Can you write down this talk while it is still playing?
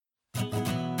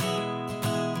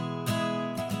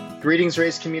Greetings,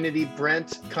 Race community.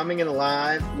 Brent coming in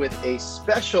live with a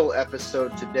special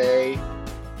episode today.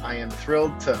 I am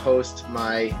thrilled to host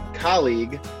my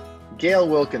colleague, Gail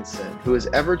Wilkinson, who is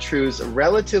EverTrue's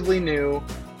relatively new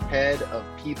head of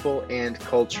people and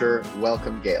culture.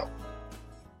 Welcome, Gail.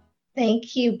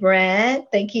 Thank you, Brent.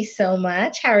 Thank you so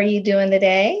much. How are you doing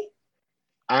today?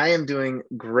 I am doing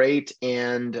great,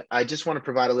 and I just want to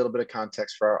provide a little bit of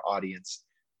context for our audience.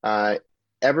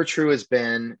 EverTrue has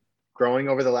been growing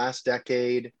over the last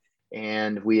decade,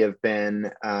 and we have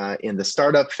been in the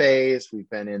startup phase. We've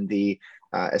been in the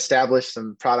established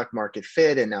some product market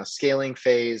fit and now scaling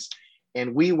phase.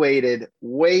 And we waited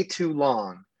way too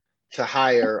long to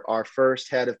hire our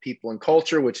first head of people and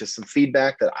culture, which is some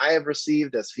feedback that I have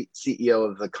received as CEO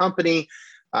of the company.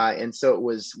 And so it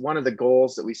was one of the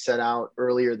goals that we set out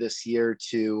earlier this year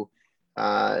to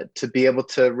be able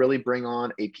to really bring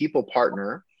on a people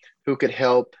partner who could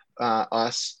help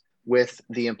us with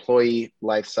the employee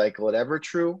life cycle at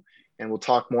EverTrue. And we'll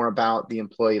talk more about the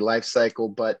employee life cycle,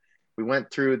 but we went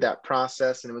through that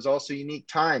process, and it was also a unique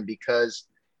time because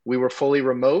we were fully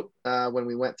remote when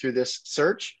we went through this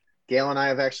search. Gail and I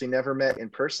have actually never met in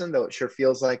person, though it sure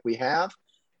feels like we have.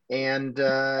 And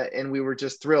we were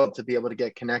just thrilled to be able to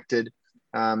get connected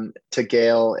to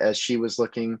Gail as she was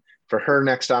looking for her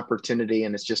next opportunity.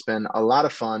 And it's just been a lot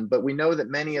of fun. But we know that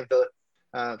many of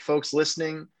the folks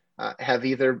listening have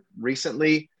either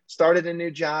recently started a new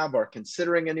job or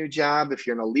considering a new job. If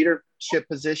you're in a leadership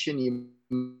position, you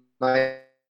might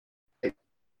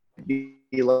be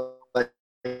like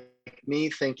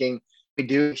me thinking, we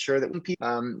do make sure that when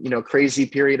people, crazy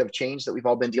period of change that we've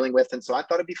all been dealing with. And so I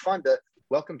thought it'd be fun to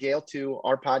welcome Gail to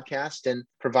our podcast and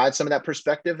provide some of that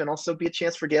perspective, and also be a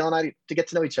chance for Gail and I to get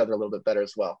to know each other a little bit better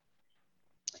as well.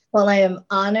 Well, I am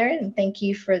honored, and thank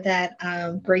you for that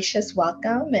gracious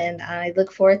welcome. And I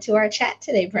look forward to our chat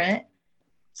today, Brent.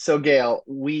 So, Gail,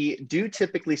 we do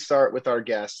typically start with our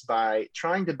guests by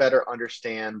trying to better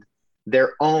understand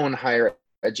their own higher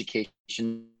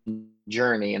education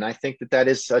journey. And I think that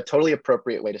is a totally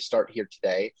appropriate way to start here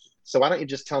today. So why don't you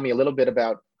just tell me a little bit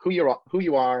about who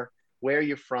you are, where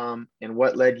you're from, and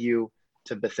what led you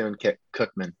to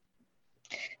Bethune-Cookman?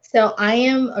 So I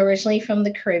am originally from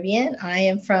the Caribbean. I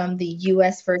am from the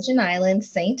U.S. Virgin Islands,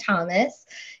 St. Thomas,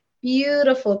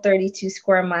 beautiful 32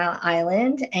 square mile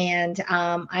island. And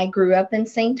I grew up in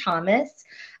St. Thomas.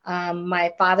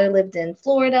 My father lived in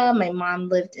Florida. My mom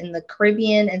lived in the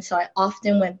Caribbean. And so I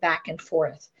often went back and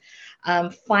forth.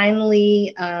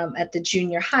 Finally, at the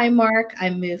junior high mark, I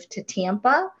moved to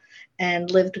Tampa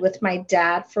and lived with my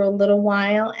dad for a little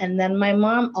while. And then my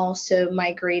mom also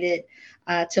migrated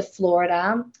to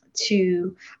Florida,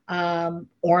 to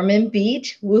Ormond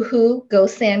Beach, woohoo, go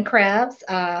sand crabs,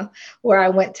 where I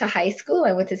went to high school.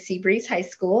 I went to Seabreeze High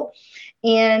School.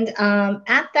 And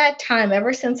at that time,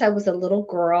 ever since I was a little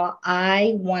girl,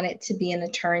 I wanted to be an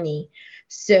attorney.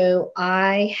 So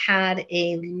I had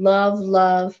a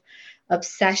love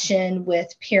obsession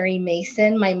with Perry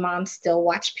Mason. My mom still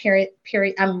watched Perry.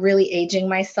 I'm really aging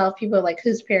myself. People are like,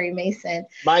 who's Perry Mason?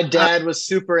 My dad was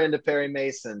super into Perry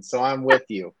Mason, so I'm with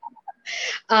you.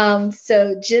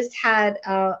 So just had,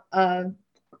 I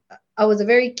was a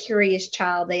very curious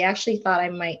child. They actually thought I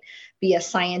might be a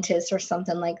scientist or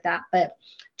something like that, but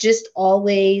just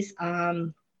always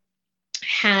had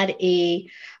an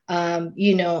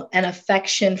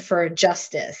affection for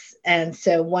justice. And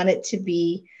so wanted to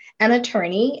be an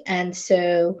attorney. And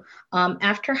so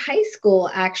after high school,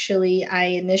 actually, I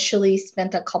initially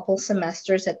spent a couple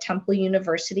semesters at Temple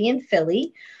University in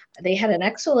Philly. They had an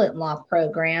excellent law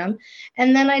program.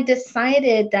 And then I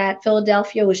decided that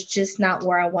Philadelphia was just not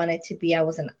where I wanted to be. I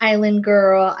was an island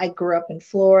girl. I grew up in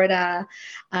Florida.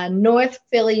 North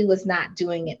Philly was not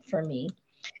doing it for me.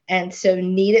 And so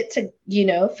needed to,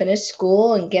 finish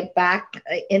school and get back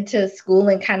into school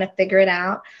and kind of figure it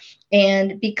out.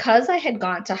 And because I had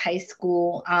gone to high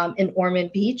school in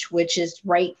Ormond Beach, which is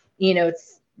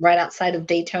it's right outside of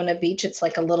Daytona Beach. It's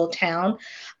like a little town.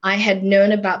 I had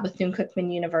known about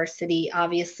Bethune-Cookman University,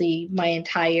 obviously my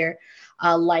entire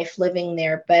life living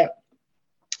there, but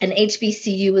an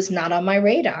HBCU was not on my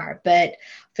radar, but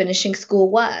finishing school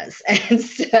was. And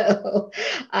so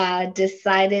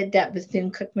decided that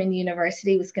Bethune-Cookman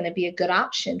University was going to be a good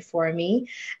option for me.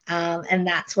 And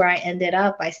that's where I ended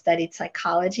up. I studied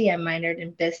psychology. I minored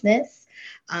in business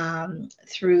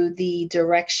through the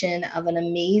direction of an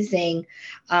amazing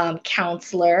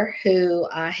counselor who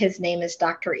his name is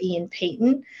Dr. Ian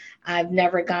Payton. I've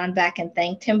never gone back and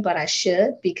thanked him, but I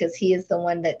should, because he is the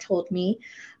one that told me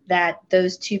that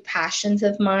those two passions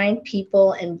of mine,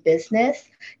 people and business,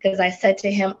 because I said to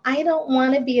him, I don't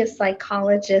want to be a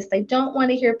psychologist. I don't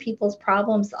want to hear people's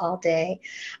problems all day,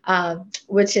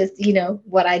 which is,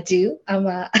 what I do.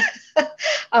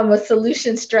 I'm a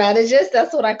solution strategist.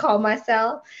 That's what I call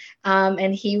myself.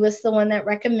 And he was the one that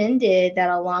recommended that,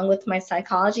 along with my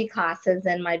psychology classes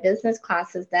and my business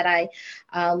classes, that I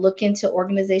look into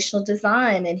organizational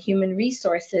design and human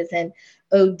resources and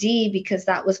OD, because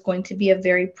that was going to be a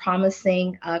very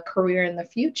promising career in the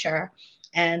future.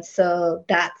 And so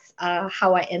that's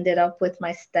how I ended up with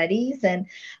my studies. And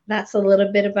that's a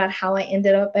little bit about how I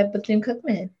ended up at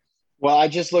Bethune-Cookman. Well, I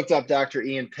just looked up Dr.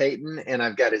 Ian Payton, and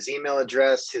I've got his email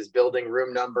address, his building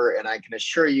room number, and I can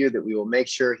assure you that we will make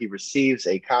sure he receives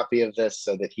a copy of this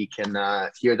so that he can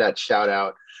hear that shout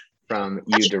out from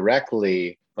you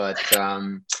directly. But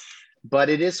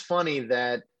it is funny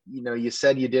that, you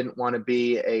said you didn't want to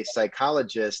be a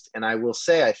psychologist, and I will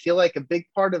say I feel like a big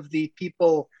part of the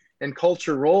people and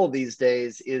culture role these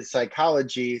days is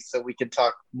psychology, so we can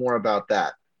talk more about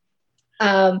that.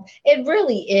 It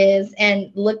really is.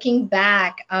 And looking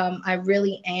back, I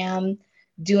really am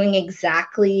doing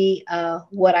exactly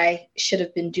what I should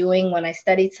have been doing when I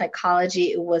studied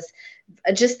psychology. It was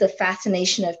just the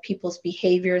fascination of people's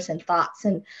behaviors and thoughts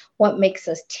and what makes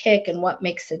us tick and what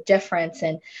makes a difference.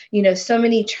 And, so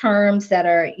many terms that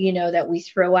are, that we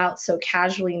throw out so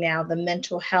casually now, the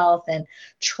mental health and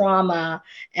trauma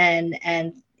and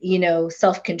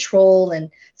self-control and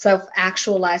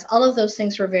self-actualize, all of those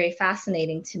things were very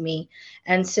fascinating to me.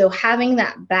 And so having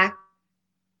that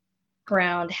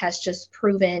background has just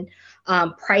proven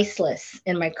priceless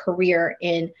in my career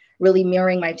in really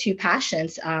mirroring my two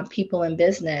passions, people and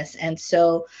business. And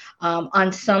so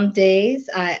on some days,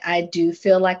 I do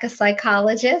feel like a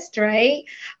psychologist, right?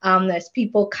 As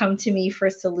people come to me for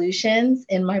solutions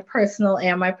in my personal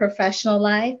and my professional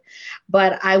life,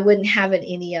 but I wouldn't have it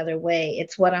any other way.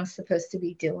 It's what I'm supposed to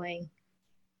be doing.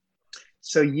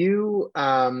 So you,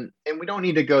 and we don't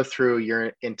need to go through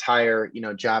your entire,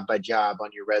 job by job on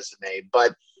your resume,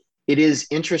 but it is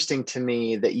interesting to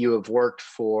me that you have worked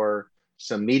for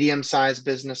some medium-sized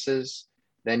businesses,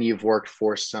 then you've worked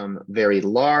for some very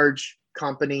large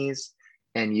companies,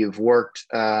 and you've worked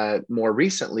more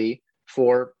recently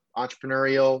for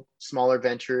entrepreneurial smaller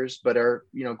ventures, but are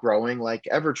growing, like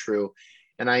Evertrue.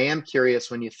 And I am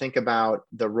curious, when you think about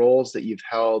the roles that you've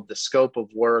held, the scope of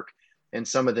work, and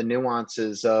some of the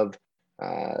nuances of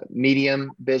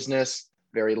medium business,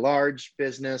 very large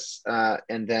business,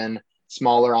 and then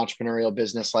smaller entrepreneurial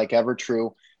business like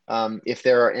Evertrue, if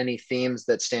there are any themes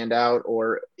that stand out,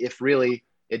 or if really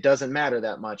it doesn't matter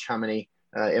that much how many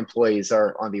employees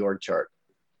are on the org chart.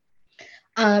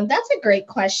 That's a great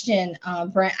question,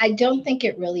 Brent. I don't think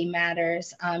it really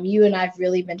matters. You and I've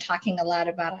really been talking a lot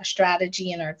about our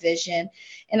strategy and our vision.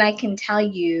 And I can tell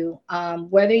you,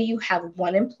 whether you have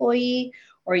one employee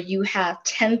or you have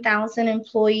 10,000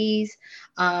 employees,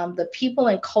 the people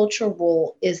and culture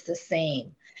role is the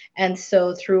same. And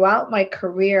so throughout my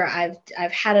career,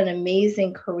 I've had an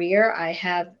amazing career. I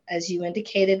have, as you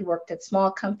indicated, worked at small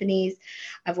companies.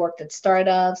 I've worked at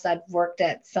startups. I've worked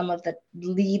at some of the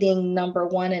leading number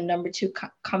one and number two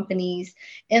companies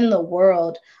in the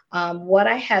world. What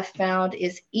I have found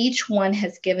is each one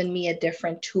has given me a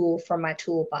different tool for my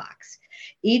toolbox.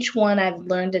 Each one I've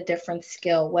learned a different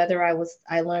skill, whether I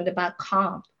learned about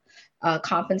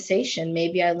compensation.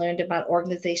 Maybe I learned about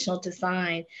organizational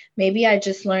design. Maybe I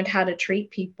just learned how to treat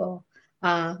people.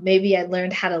 Maybe I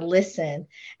learned how to listen.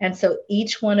 And so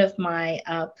each one of my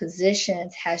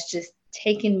positions has just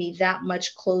taken me that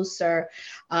much closer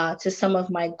to some of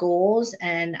my goals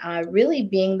and really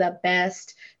being the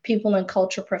best people and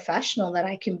culture professional that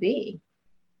I can be.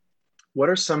 What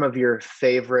are some of your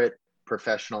favorite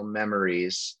professional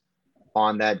memories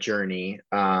on that journey?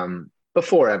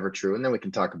 Before Evertrue, and then we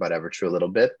can talk about Evertrue a little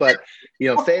bit, but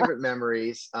favorite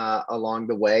memories along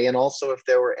the way, and also if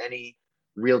there were any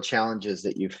real challenges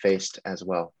that you've faced as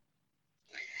well.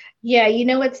 Yeah,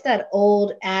 it's that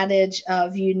old adage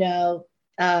of youth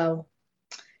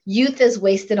is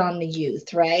wasted on the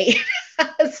youth, right?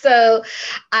 So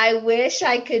I wish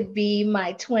I could be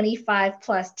my 25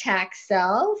 plus tax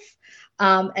self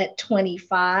at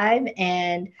 25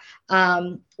 and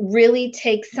really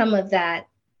take some of that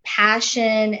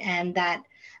passion and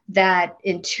that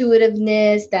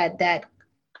intuitiveness, that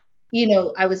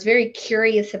I was very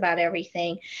curious about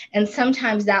everything, and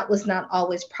sometimes that was not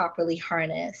always properly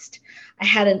harnessed. I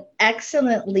had an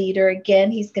excellent leader. Again,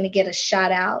 he's going to get a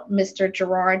shout out, Mr.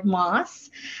 Gerard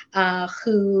Moss,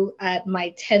 who at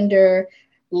my tender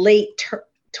late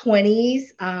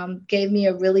 20s gave me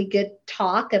a really good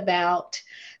talk about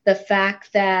the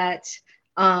fact that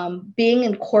being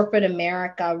in corporate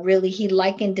America, really, he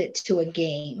likened it to a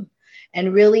game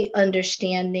and really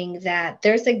understanding that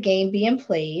there's a game being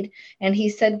played. And he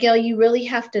said, Gail, you really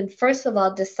have to, first of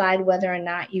all, decide whether or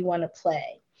not you want to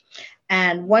play.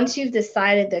 And once you've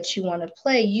decided that you want to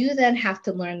play, you then have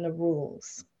to learn the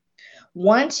rules.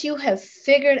 Once you have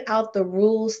figured out the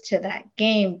rules to that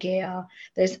game, Gail,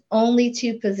 there's only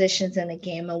two positions in a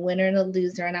game, a winner and a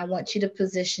loser. And I want you to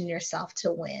position yourself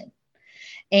to win.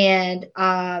 And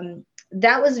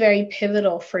that was very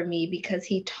pivotal for me because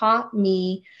he taught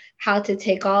me how to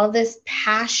take all this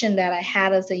passion that I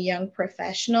had as a young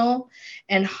professional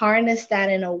and harness that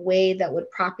in a way that would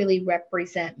properly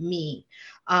represent me.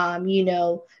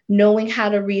 Knowing how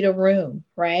to read a room,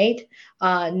 right?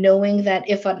 Knowing that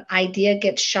if an idea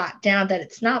gets shot down, that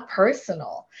it's not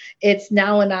personal. It's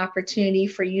now an opportunity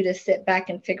for you to sit back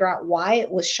and figure out why it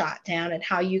was shot down and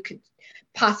how you could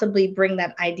possibly bring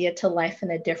that idea to life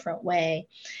in a different way.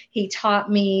 He taught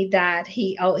me that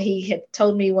he had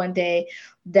told me one day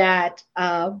that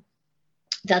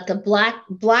that the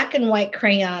black and white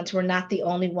crayons were not the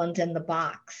only ones in the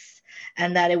box,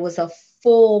 and that it was a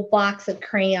full box of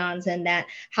crayons, and that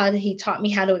he taught me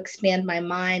how to expand my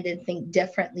mind and think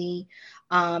differently,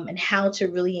 and how to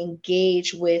really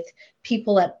engage with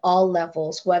people at all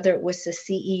levels, whether it was the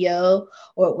CEO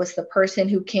or it was the person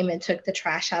who came and took the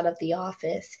trash out of the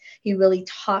office. He really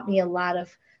taught me a lot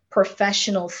of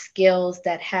professional skills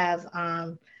that have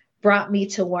brought me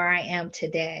to where I am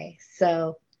today.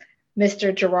 So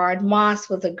Mr. Gerard Moss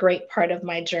was a great part of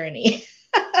my journey.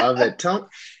 Love it.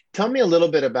 Tell me a little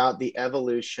bit about the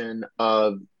evolution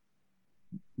of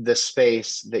the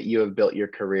space that you have built your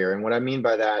career. And what I mean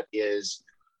by that is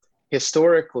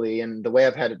historically, and the way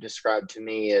I've had it described to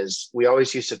me is we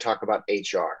always used to talk about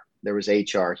HR. There was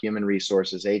HR, human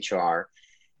resources, HR.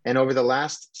 And over the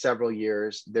last several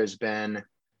years, there's been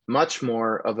much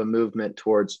more of a movement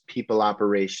towards people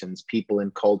operations, people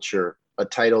and culture, a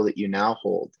title that you now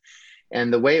hold.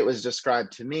 And the way it was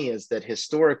described to me is that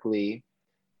historically,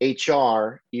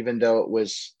 HR, even though it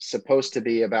was supposed to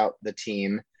be about the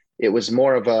team, it was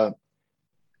more of a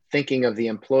thinking of the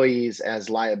employees as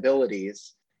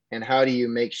liabilities. And how do you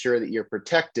make sure that you're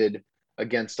protected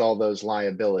against all those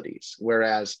liabilities?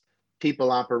 Whereas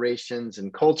people operations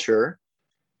and culture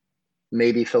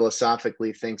maybe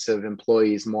philosophically thinks of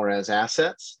employees more as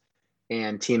assets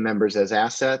and team members as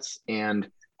assets. And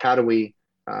how do we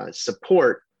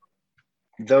support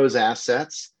those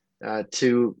assets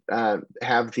to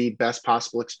have the best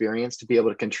possible experience to be able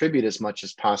to contribute as much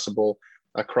as possible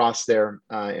across their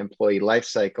employee life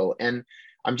cycle? And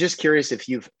I'm just curious if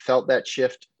you've felt that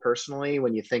shift personally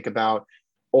when you think about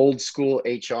old school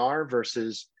HR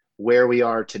versus where we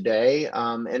are today,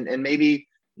 and maybe,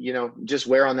 just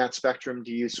where on that spectrum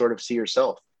do you sort of see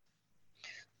yourself?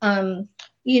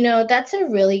 That's a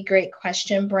really great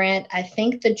question, Brent. I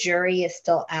think the jury is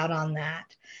still out on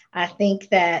that. I think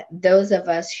that those of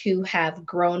us who have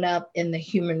grown up in the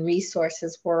human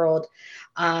resources world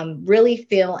really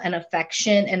feel an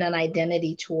affection and an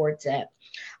identity towards it.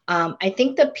 I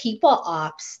think the people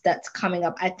ops that's coming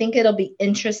up, I think it'll be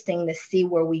interesting to see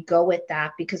where we go with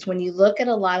that, because when you look at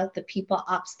a lot of the people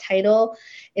ops title,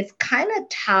 it's kind of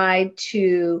tied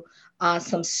to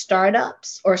some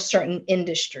startups or certain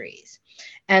industries.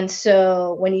 And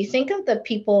so when you think of the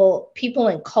people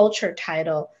and culture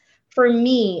title, for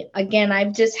me, again,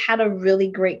 I've just had a really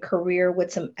great career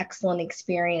with some excellent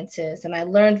experiences. And I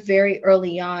learned very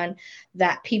early on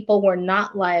that people were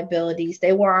not liabilities.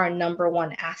 They were our number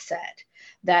one asset.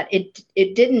 That it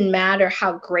didn't matter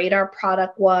how great our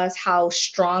product was, how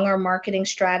strong our marketing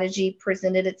strategy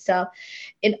presented itself.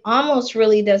 It almost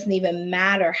really doesn't even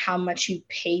matter how much you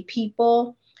pay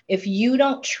people. If you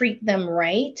don't treat them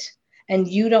right and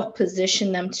you don't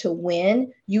position them to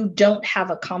win, you don't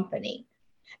have a company.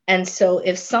 And so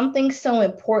if something so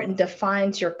important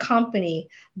defines your company,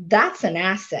 that's an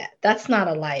asset. That's not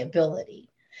a liability.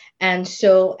 And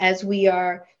so as we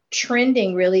are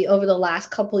trending really over the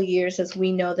last couple of years, as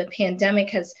we know, the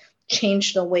pandemic has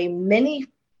changed the way many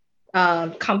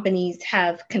companies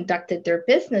have conducted their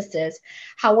businesses.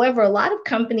 However, a lot of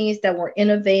companies that were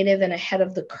innovative and ahead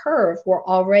of the curve were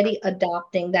already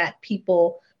adopting that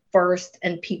people first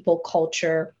and people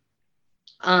culture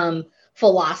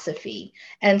philosophy.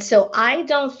 And so I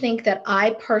don't think that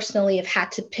I personally have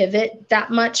had to pivot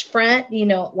that much, Brent.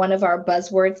 One of our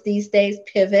buzzwords these days,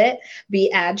 pivot,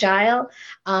 be agile.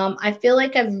 I feel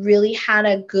like I've really had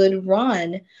a good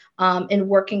run in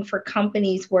working for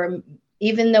companies where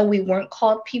even though we weren't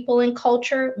called people and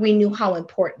culture, we knew how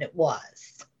important it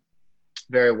was.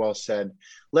 Very well said.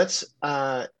 Let's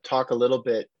talk a little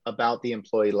bit about the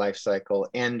employee life cycle.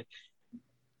 And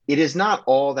it is not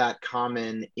all that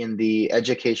common in the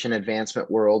education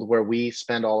advancement world where we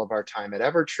spend all of our time at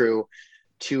Evertrue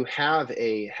to have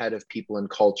a head of people and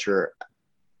culture.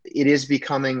 It is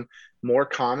becoming more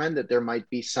common that there might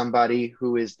be somebody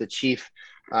who is the chief,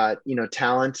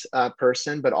 talent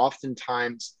person, but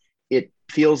oftentimes it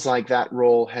feels like that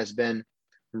role has been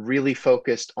really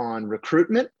focused on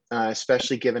recruitment,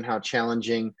 especially given how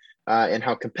challenging and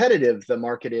how competitive the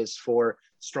market is for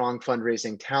strong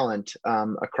fundraising talent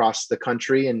across the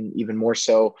country, and even more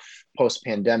so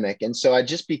post-pandemic. And so I'd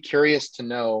just be curious to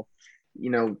know,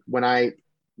 when I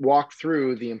walk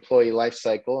through the employee life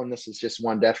cycle, and this is just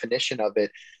one definition of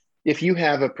it, if you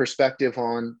have a perspective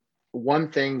on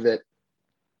one thing that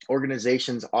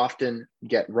organizations often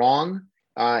get wrong,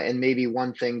 and maybe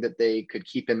one thing that they could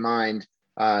keep in mind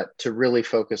to really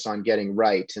focus on getting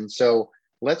right. And so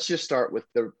let's just start with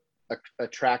the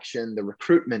attraction, the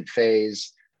recruitment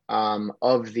phase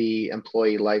of the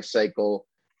employee life cycle.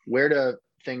 Where do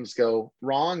things go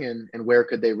wrong, and where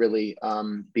could they really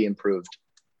be improved?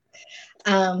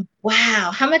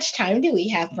 Wow, how much time do we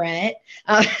have, Brent?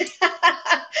 A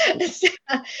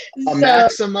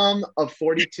maximum of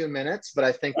 42 minutes, but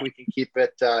I think we can keep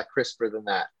it crisper than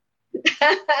that.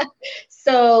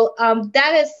 So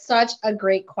that is such a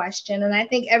great question. And I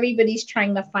think everybody's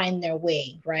trying to find their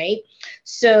way, right?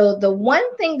 So the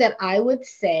one thing that I would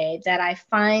say that I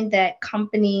find that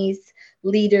companies,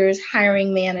 leaders,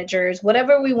 hiring managers,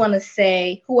 whatever we want to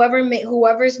say,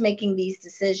 whoever's making these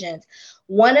decisions,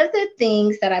 one of the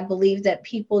things that I believe that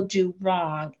people do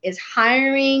wrong is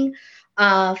hiring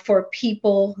for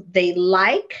people they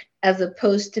like as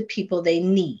opposed to people they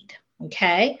need.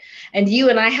 Okay. And you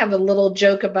and I have a little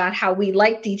joke about how we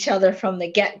liked each other from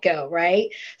the get-go, right?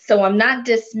 So I'm not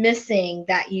dismissing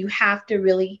that you have to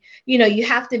really, you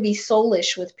have to be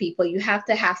soulish with people. You have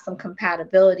to have some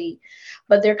compatibility.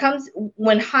 But there comes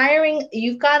when hiring,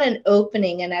 you've got an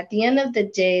opening. And at the end of the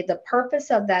day, the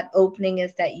purpose of that opening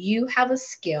is that you have a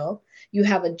skill. You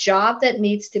have a job that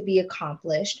needs to be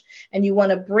accomplished, and you want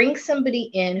to bring somebody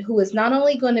in who is not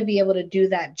only going to be able to do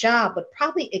that job, but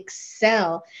probably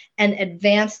excel and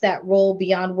advance that role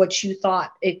beyond what you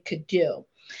thought it could do.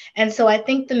 And so I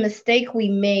think the mistake we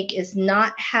make is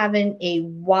not having a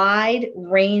wide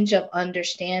range of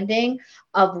understanding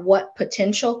of what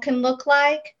potential can look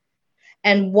like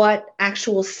and what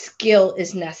actual skill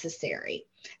is necessary.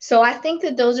 So I think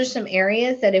that those are some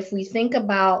areas that if we think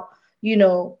about,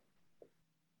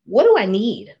 what do I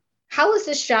need? How is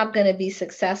this job going to be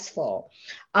successful?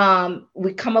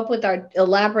 We come up with our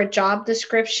elaborate job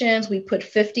descriptions. We put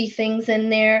 50 things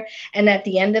in there. And at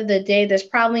the end of the day, there's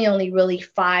probably only really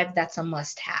 5 that's a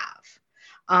must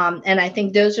have. And I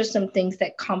think those are some things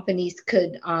that companies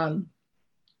could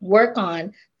work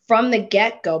on from the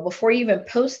get-go before you even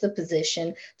post the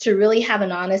position to really have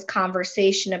an honest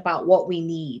conversation about what we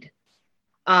need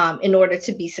in order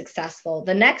to be successful.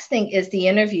 The next thing is the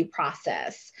interview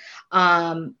process.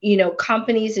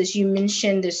 Companies, as you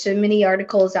mentioned, there's so many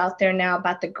articles out there now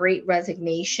about the Great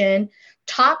Resignation.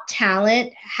 Top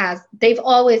talent they've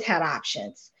always had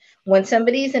options. When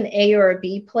somebody's an A or a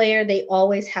B player, they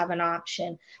always have an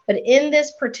option. But in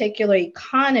this particular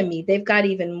economy, they've got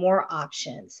even more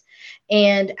options.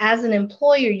 And as an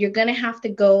employer, you're going to have to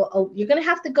go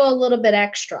a little bit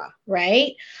extra,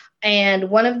 right? And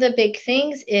one of the big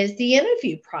things is the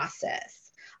interview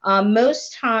process.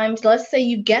 Most times, let's say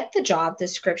you get the job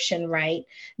description right.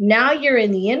 Now you're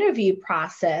in the interview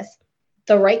process.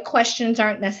 The right questions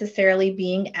aren't necessarily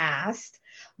being asked.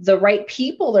 The right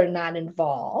people are not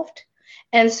involved.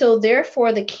 And so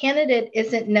therefore, the candidate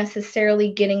isn't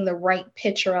necessarily getting the right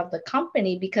picture of the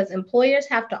company, because employers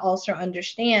have to also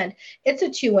understand it's a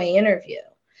two-way interview.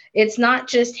 It's not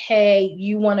just, hey,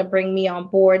 you want to bring me on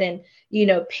board and,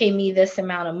 pay me this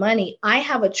amount of money. I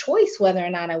have a choice whether or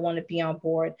not I want to be on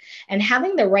board. And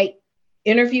having the right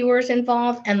interviewers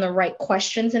involved and the right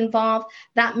questions involved,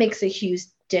 that makes a huge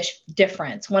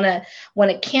difference. When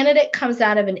a candidate comes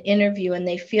out of an interview and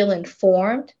they feel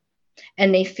informed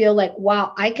and they feel like,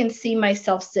 wow, I can see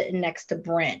myself sitting next to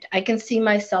Brent. I can see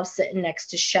myself sitting next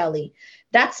to Shelly.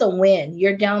 That's a win.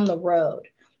 You're down the road.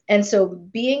 And so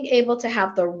being able to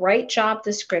have the right job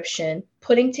description,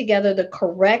 putting together the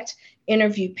correct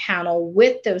interview panel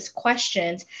with those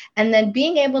questions, and then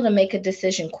being able to make a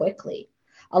decision quickly.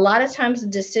 A lot of times the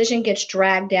decision gets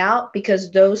dragged out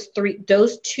because those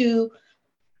two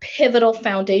pivotal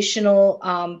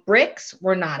foundational bricks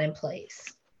were not in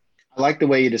place. I like the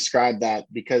way you describe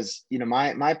that, because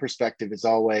my perspective is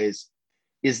always,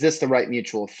 is this the right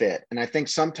mutual fit? And I think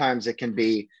sometimes it can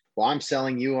be well, I'm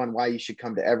selling you on why you should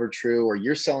come to EverTrue, or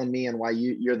you're selling me on why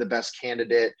you're the best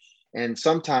candidate. And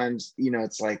sometimes,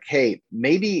 it's like, hey,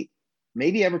 maybe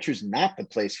EverTrue's not the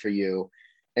place for you.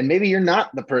 And maybe you're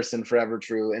not the person for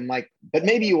EverTrue. And but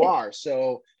maybe you are.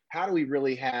 So how do we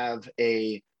really have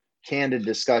a candid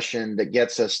discussion that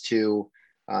gets us to,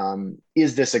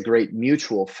 is this a great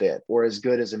mutual fit, or as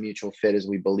good as a mutual fit as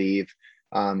we believe,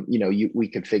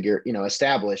 we could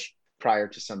establish prior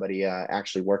to somebody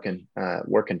actually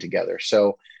working together.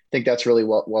 So I think that's really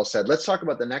well said. Let's talk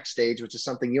about the next stage, which is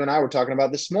something you and I were talking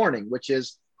about this morning, which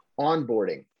is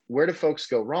onboarding. Where do folks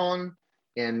go wrong?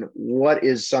 And what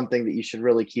is something that you should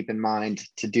really keep in mind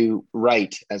to do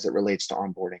right as it relates to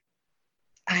onboarding?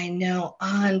 I know,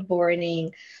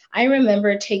 onboarding. I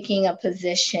remember taking a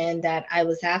position that I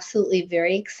was absolutely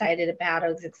very excited about. I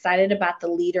was excited about the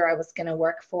leader I was going to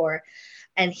work for.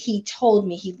 And he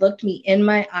looked me in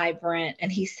my eye, Brent, and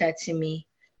he said to me,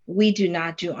 "We do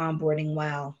not do onboarding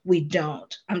well. We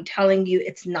don't. I'm telling you,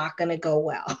 it's not going to go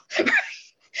well."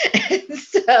 And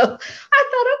so I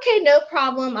thought, okay, no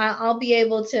problem. I'll be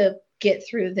able to get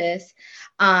through this.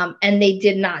 And they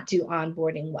did not do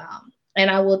onboarding well. And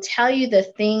I will tell you, the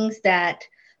things that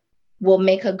will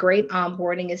make a great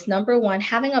onboarding is, number one,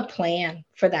 having a plan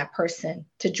for that person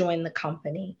to join the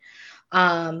company.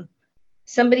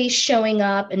 Somebody showing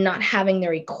up and not having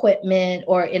their equipment,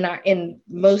 or in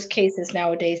most cases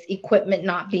nowadays, equipment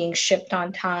not being shipped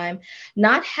on time,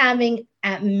 not having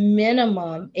at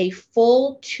minimum a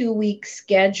full 2-week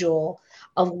schedule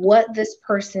of what this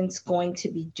person's going to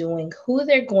be doing, who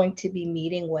they're going to be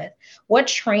meeting with, what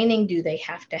training do they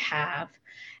have to have,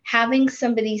 having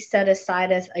somebody set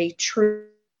aside as a true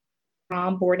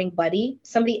onboarding buddy,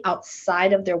 somebody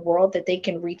outside of their world that they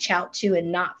can reach out to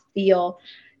and not feel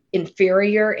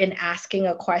inferior in asking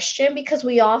a question, because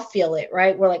we all feel it,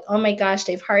 right? We're like, oh my gosh,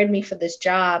 they've hired me for this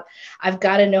job. I've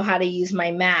got to know how to use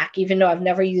my Mac, even though I've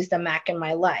never used a Mac in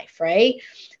my life, right?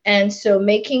 And so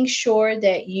making sure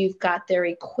that you've got their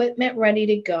equipment ready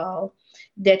to go,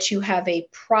 that you have a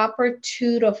proper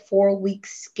 2 to 4 week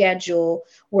schedule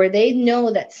where they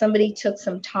know that somebody took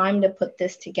some time to put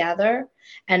this together,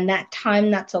 and that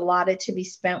time that's allotted to be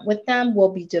spent with them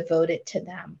will be devoted to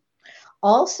them.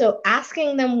 Also,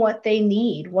 asking them what they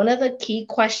need. One of the key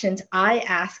questions I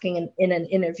asking in an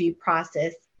interview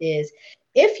process is,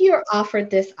 if you're offered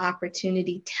this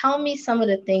opportunity, tell me some of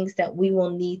the things that we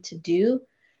will need to do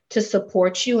to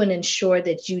support you and ensure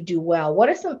that you do well. What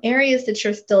are some areas that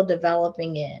you're still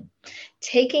developing in?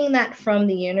 Taking that from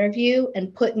the interview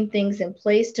and putting things in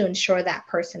place to ensure that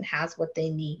person has what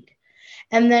they need.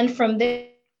 And then from there,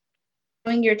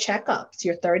 doing your checkups,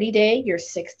 your 30-day, your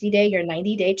 60-day, your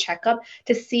 90-day checkup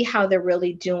to see how they're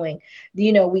really doing.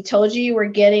 We told you were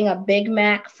getting a Big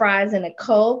Mac, fries, and a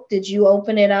Coke. Did you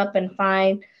open it up and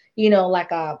find, like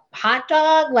a hot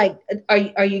dog? Like,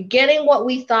 are you getting what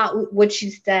we thought, what you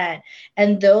said?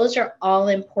 And those are all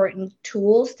important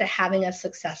tools to having a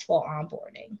successful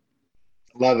onboarding.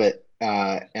 Love it.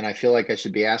 And I feel like I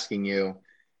should be asking you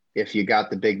if you got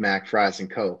the Big Mac, fries,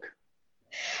 and Coke.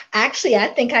 Actually, I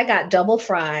think I got double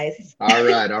fries. All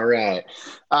right.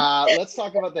 Let's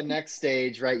talk about the next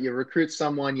stage, right? You recruit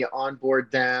someone, you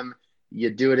onboard them, you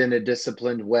do it in a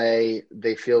disciplined way.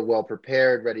 They feel well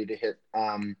prepared, ready to hit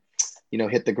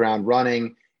the ground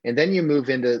running. And then you move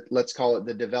into, let's call it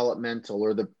the developmental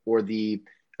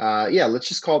let's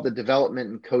just call it the development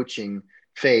and coaching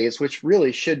phase, which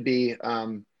really should be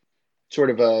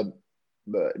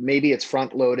maybe it's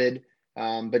front loaded.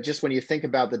 But just when you think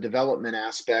about the development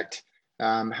aspect,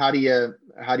 how do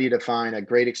you define a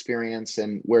great experience,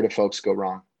 and where do folks go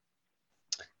wrong?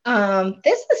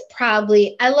 This is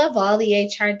I love all the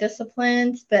HR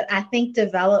disciplines, but I think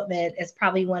development is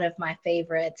probably one of my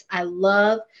favorites. I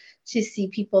love to see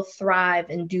people thrive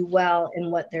and do well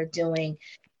in what they're doing.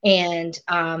 And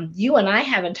you and I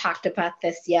haven't talked about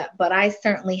this yet, but I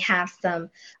certainly have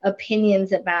some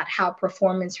opinions about how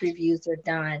performance reviews are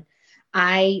done.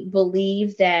 I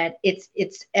believe that it's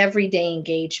everyday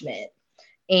engagement.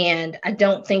 And I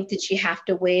don't think that you have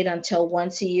to wait until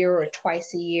once a year or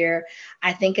twice a year.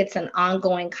 I think it's an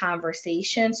ongoing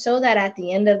conversation so that at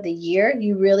the end of the year,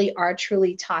 you really are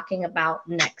truly talking about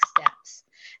next steps.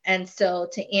 And so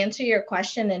to answer your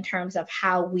question in terms of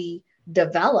how we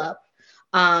develop,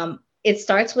 it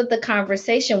starts with the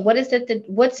conversation.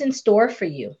 What's in store for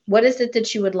you? What is it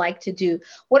that you would like to do?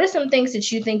 What are some things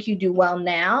that you think you do well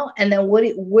now? And then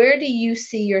where do you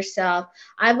see yourself?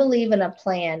 I believe in a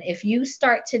plan. If you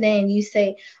start today and you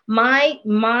say,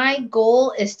 my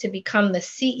goal is to become the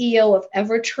CEO of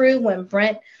EverTrue when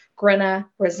Brent Grena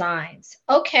resigns.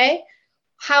 Okay,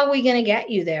 how are we going to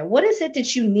get you there? What is it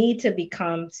that you need to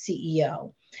become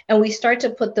CEO? and we start to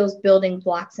put those building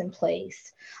blocks in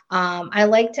place. I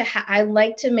like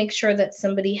to make sure that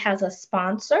somebody has a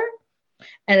sponsor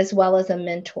and as well as a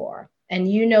mentor. And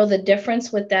you know the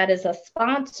difference with that is a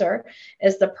sponsor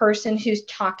is the person who's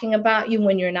talking about you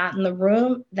when you're not in the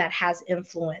room that has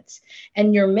influence.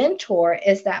 And your mentor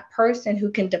is that person who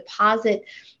can deposit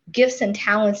gifts and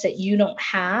talents that you don't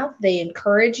have. They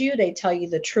encourage you, they tell you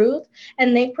the truth,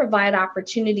 and they provide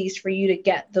opportunities for you to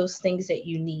get those things that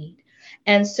you need.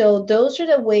 And so those are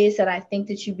the ways that I think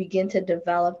that you begin to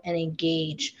develop and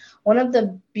engage. One of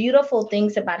the beautiful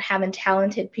things about having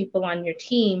talented people on your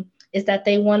team is that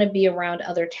they want to be around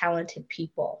other talented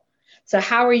people. So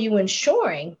how are you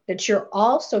ensuring that you're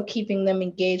also keeping them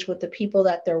engaged with the people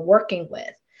that they're working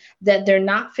with, that they're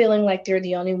not feeling like they're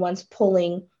the only ones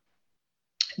pulling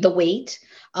the weight?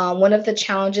 One of the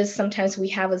challenges sometimes we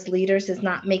have as leaders is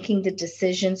not making the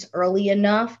decisions early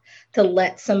enough to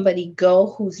let somebody go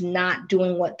who's not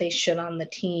doing what they should on the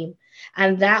team.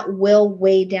 And that will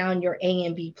weigh down your A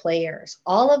and B players.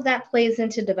 All of that plays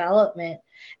into development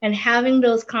and having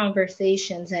those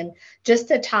conversations. And just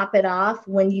to top it off,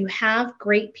 when you have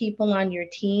great people on your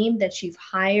team that you've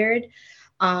hired,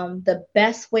 the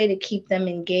best way to keep them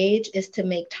engaged is to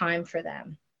make time for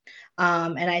them.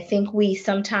 And I think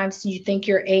sometimes you think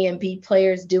your A and B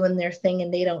players doing their thing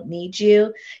and they don't need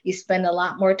you. You spend a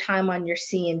lot more time on your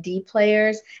C and D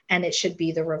players, and it should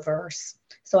be the reverse.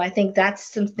 So I think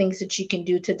that's some things that you can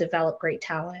do to develop great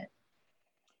talent.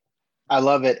 I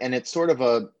love it. And it's sort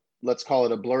of let's call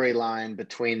it a blurry line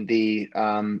between the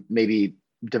maybe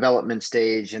development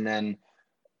stage and then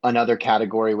another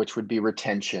category, which would be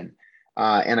retention.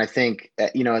 And I think,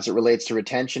 as it relates to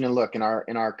retention, and look, in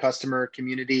our customer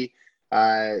community,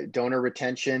 donor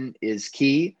retention is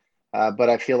key. But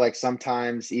I feel like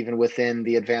sometimes even within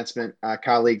the advancement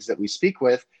colleagues that we speak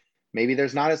with, maybe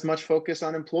there's not as much focus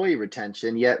on employee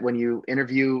retention. Yet when you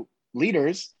interview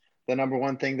leaders, the number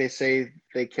one thing they say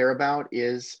they care about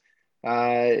is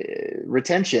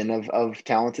retention of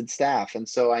talented staff. And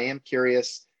so I am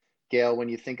curious, Gail, when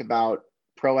you think about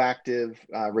proactive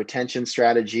retention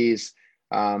strategies,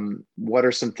 what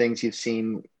are some things you've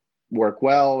seen work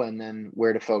well, and then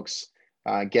where do folks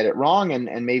get it wrong?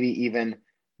 And maybe even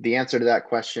the answer to that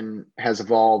question has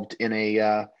evolved in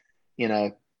a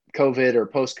COVID or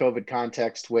post-COVID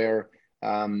context where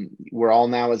we're all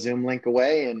now a Zoom link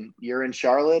away, and you're in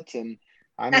Charlotte and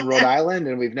I'm in Rhode Island,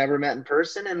 and we've never met in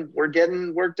person, and we're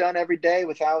getting work done every day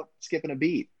without skipping a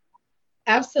beat.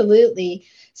 Absolutely.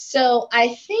 So I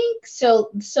think so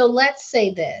let's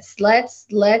say this.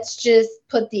 Let's just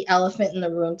put the elephant in the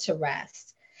room to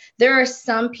rest. There are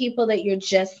some people that you're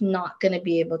just not going to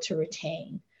be able to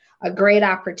retain. A great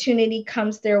opportunity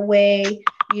comes their way,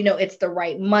 it's the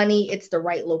right money, it's the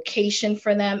right location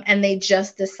for them, and they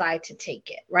just decide to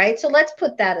take it, right? So let's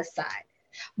put that aside.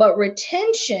 But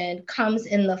retention comes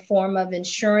in the form of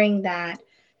ensuring that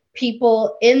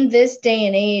people in this day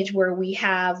and age where we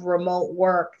have remote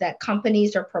work, that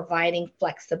companies are providing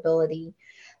flexibility.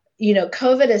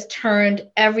 COVID has turned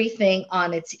everything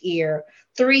on its ear.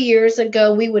 3 years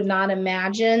ago, we would not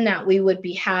imagine that we would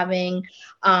be having,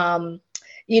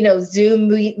 Zoom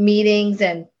meetings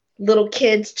and little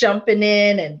kids jumping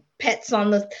in and pets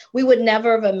we would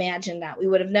never have imagined that. We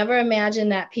would have never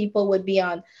imagined that people would be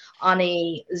on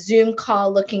a Zoom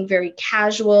call looking very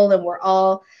casual, and we're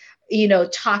all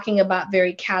talking about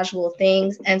very casual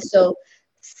things. And so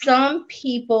some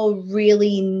people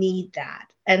really need that.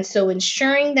 And so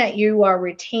ensuring that you are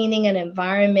retaining an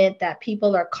environment that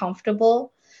people are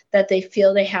comfortable, that they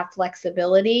feel they have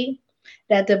flexibility,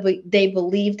 that they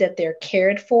believe that they're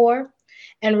cared for.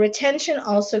 And retention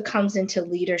also comes into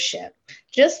leadership.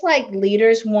 Just like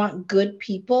leaders want good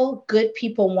people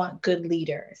want good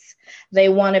leaders. They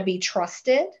want to be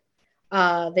trusted.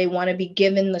 They want to be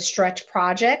given the stretch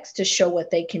projects to show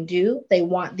what they can do. They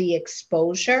want the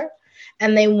exposure,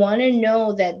 and they want to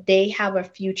know that they have a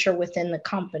future within the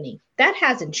company. That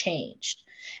hasn't changed.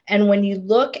 And when you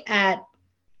look at,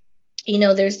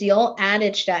 there's the old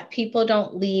adage that people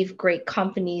don't leave great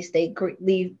companies, they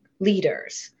leave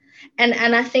leaders.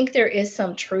 And I think there is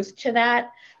some truth to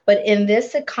that. But in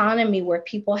this economy where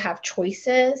people have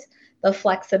choices, the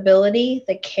flexibility,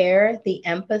 the care, the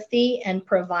empathy, and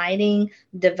providing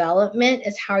development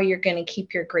is how you're going to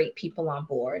keep your great people on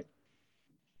board.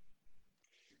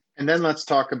 And then let's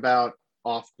talk about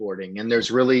offboarding. And there's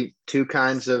really two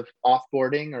kinds of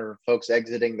offboarding, or folks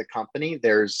exiting the company.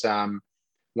 There's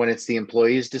when it's the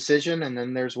employee's decision, and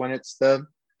then there's when it's the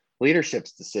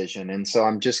leadership's decision. And so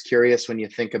I'm just curious, when you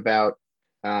think about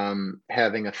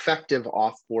having effective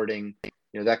offboarding,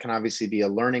 that can obviously be a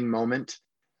learning moment.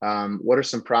 What are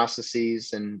some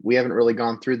processes? And we haven't really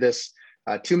gone through this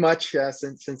too much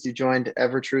since you joined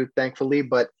EverTrue, thankfully,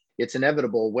 but it's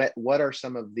inevitable. What are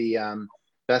some of the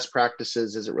best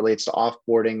practices as it relates to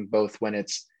offboarding, both when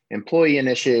it's employee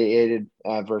initiated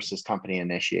versus company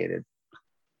initiated?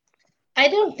 I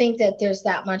don't think that there's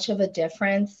that much of a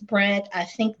difference, Brent. I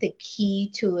think the key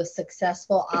to a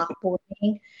successful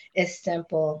offboarding is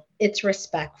simple. It's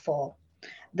respectful.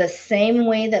 The same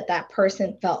way that that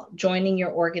person felt joining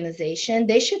your organization,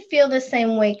 they should feel the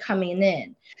same way coming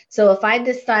in. So if I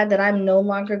decide that I'm no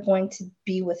longer going to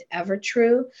be with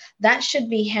EverTrue, that should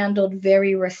be handled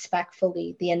very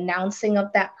respectfully. The announcing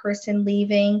of that person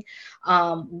leaving,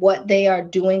 what they are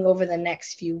doing over the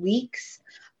next few weeks,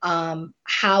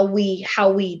 how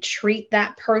we treat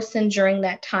that person during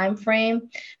that time frame.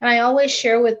 And I always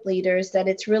share with leaders that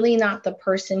it's really not the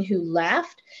person who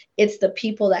left, it's the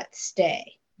people that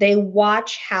stay. They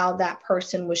watch how that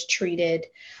person was treated,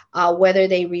 whether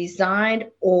they resigned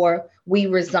or we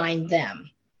resigned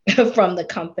them from the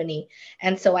company.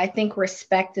 And so I think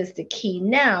respect is the key.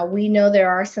 Now, we know there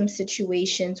are some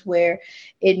situations where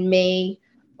it may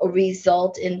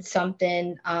result in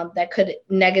something that could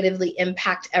negatively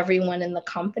impact everyone in the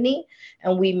company.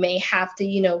 And we may have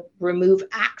to, remove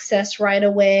access right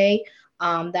away.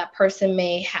 That person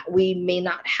we may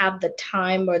not have the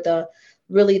time or the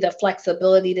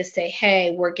flexibility to say,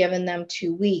 hey, we're giving them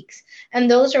 2 weeks.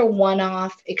 And those are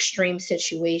one-off extreme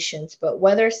situations. But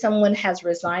whether someone has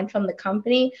resigned from the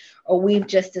company or we've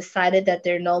just decided that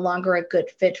they're no longer a good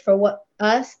fit for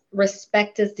us,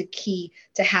 respect is the key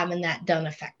to having that done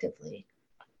effectively.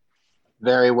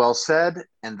 Very well said.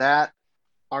 And that,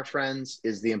 our friends,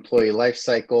 is the employee life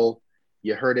cycle.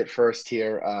 You heard it first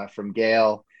here from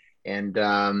Gail. And,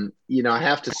 I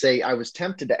have to say, I was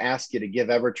tempted to ask you to give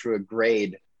EverTrue a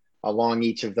grade along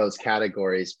each of those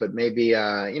categories, but maybe,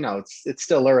 it's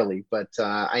still early, but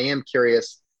I am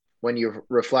curious when you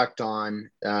reflect on,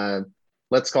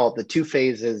 let's call it the 2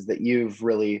 phases that you've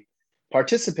really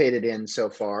participated in so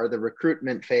far, the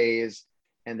recruitment phase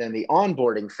and then the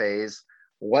onboarding phase.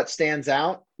 What stands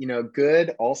out,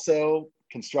 good, also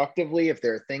constructively, if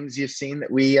there are things you've seen that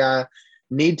we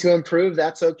need to improve,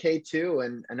 that's okay too.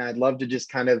 And I'd love to just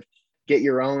kind of get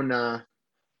your own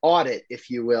audit, if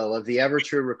you will, of the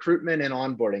EverTrue recruitment and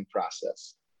onboarding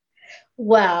process.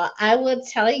 Well, I will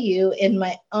tell you, in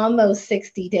my almost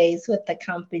 60 days with the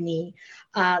company,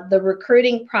 the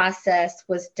recruiting process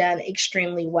was done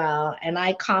extremely well. And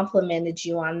I complimented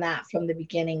you on that from the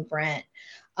beginning, Brent,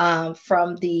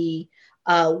 from the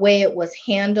way it was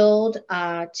handled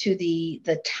to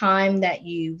the time that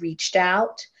you reached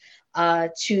out.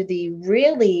 To the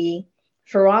really,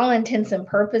 for all intents and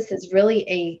purposes,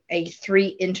 really a 3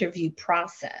 interview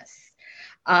process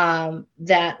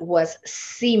that was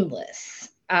seamless.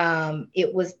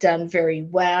 It was done very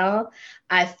well.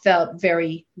 I felt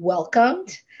very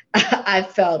welcomed. I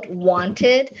felt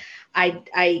wanted.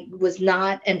 I was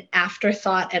not an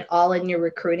afterthought at all in your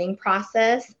recruiting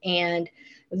process, and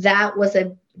that was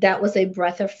a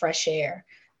breath of fresh air.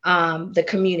 The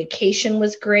communication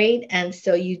was great. And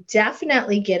so you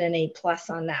definitely get an A+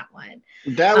 on that one.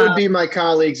 That would be my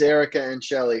colleagues, Erica and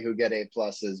Shelley, who get A+,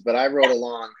 but I wrote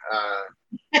along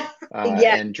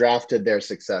yes. and drafted their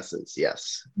successes.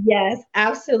 Yes. Yes,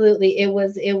 absolutely. It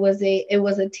was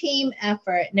a team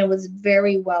effort and it was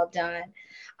very well done.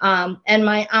 And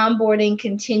my onboarding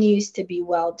continues to be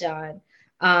well done.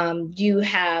 We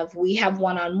have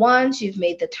one-on-ones. You've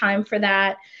made the time for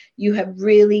that. You have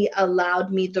really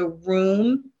allowed me the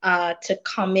room to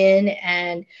come in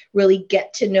and really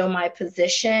get to know my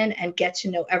position and get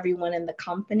to know everyone in the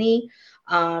company.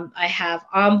 I have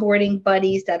onboarding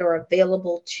buddies that are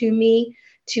available to me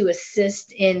to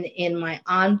assist in my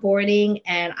onboarding.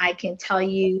 And I can tell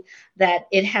you that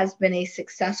it has been a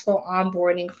successful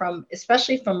onboarding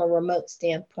especially from a remote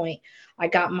standpoint. I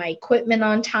got my equipment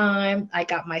on time. I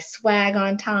got my swag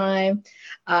on time.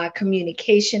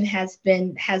 Communication has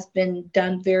been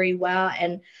done very well.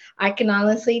 And I can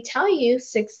honestly tell you,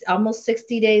 almost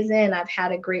 60 days in, I've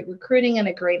had a great recruiting and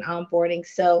a great onboarding.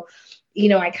 So,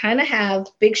 I kind of have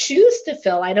big shoes to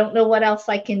fill. I don't know what else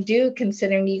I can do,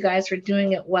 considering you guys are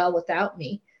doing it well without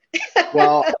me.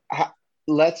 Well,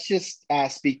 let's just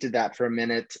speak to that for a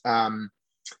minute.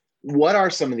 What are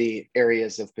some of the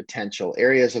areas of potential,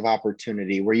 areas of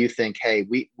opportunity where you think, hey,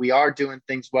 we are doing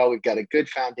things well, we've got a good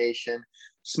foundation,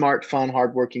 smart, fun,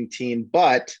 hardworking team,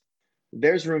 but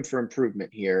there's room for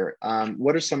improvement here?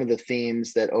 What are some of the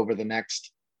themes that over the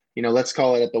next, let's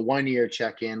call it at the 1-year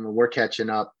check-in when we're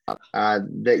catching up,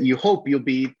 that you hope you'll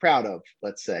be proud of,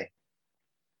 let's say?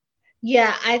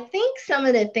 Yeah, I think some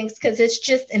of the things, because it's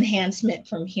just enhancement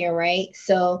from here, right?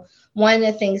 So, one of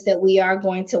the things that we are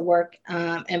going to work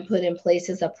and put in place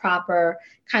is a proper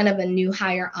kind of a new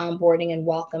hire onboarding and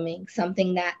welcoming,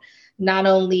 something that not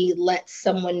only lets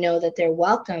someone know that they're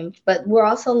welcomed, but we're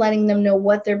also letting them know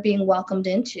what they're being welcomed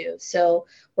into. So,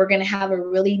 we're going to have a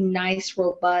really nice,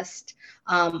 robust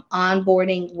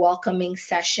onboarding, welcoming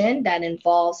session that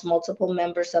involves multiple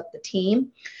members of the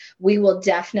team. We will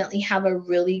definitely have a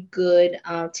really good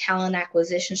talent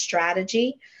acquisition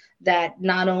strategy that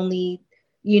not only,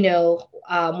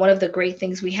 one of the great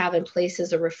things we have in place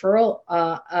is a referral,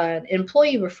 an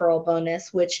employee referral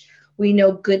bonus, which we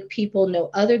know good people know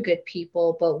other good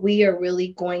people, but we are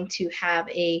really going to have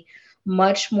a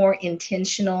much more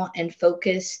intentional and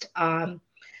focused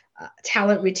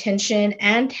talent retention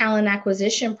and talent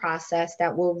acquisition process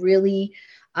that will really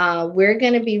we're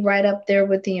going to be right up there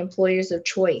with the employers of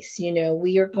choice.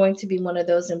 We are going to be one of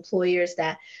those employers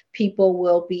that people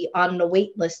will be on the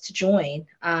wait list to join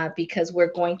because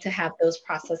we're going to have those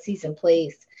processes in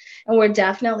place. And we're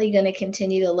definitely going to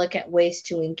continue to look at ways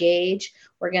to engage.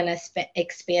 We're going to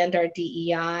expand our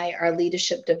DEI. Our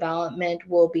leadership development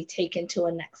will be taken to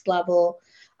a next level.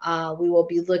 We will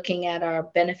be looking at our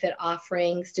benefit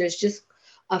offerings. There's just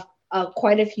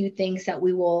quite a few things that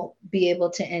we will be able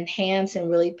to enhance and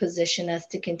really position us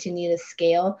to continue to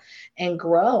scale and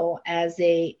grow as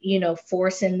a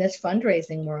force in this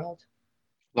fundraising world.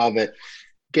 Love it.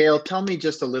 Gail, tell me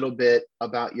just a little bit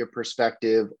about your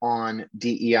perspective on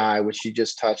DEI, which you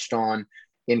just touched on.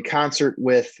 In concert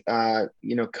with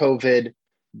COVID,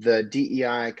 the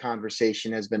DEI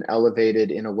conversation has been elevated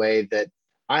in a way that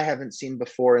I haven't seen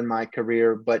before in my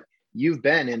career, but you've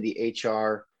been in the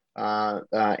HR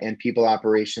and people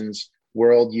operations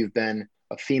world. You've been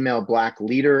a female Black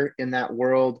leader in that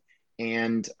world.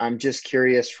 And I'm just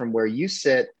curious from where you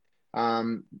sit,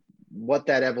 what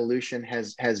that evolution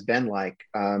has been like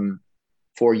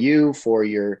for you, for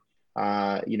your,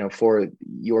 for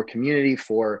your community,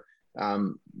 for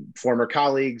former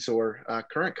colleagues or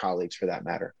current colleagues for that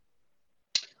matter.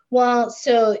 Well,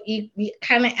 so you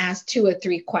kind of asked 2 or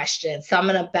 3 questions, so I'm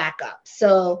going to back up.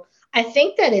 So I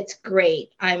think that it's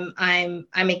great. I'm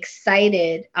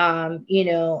excited,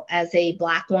 as a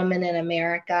Black woman in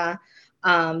America,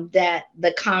 that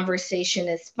the conversation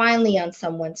is finally on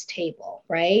someone's table,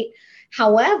 right?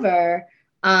 However,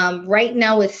 right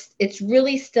now it's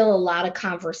really still a lot of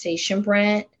conversation,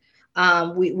 Brent.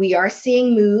 We are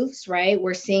seeing moves, right?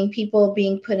 We're seeing people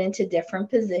being put into different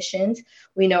positions.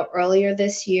 We know earlier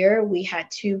this year we had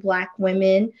 2 Black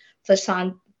women,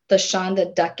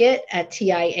 Thashonda Duckett at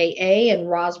TIAA and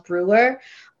Roz Brewer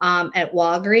at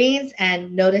Walgreens.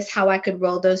 And notice how I could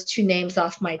roll those 2 names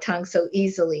off my tongue so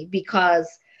easily because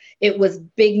it was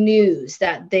big news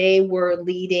that they were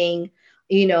leading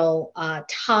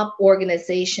top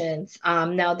organizations.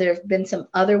 Now, there have been some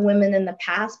other women in the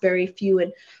past, very few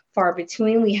and far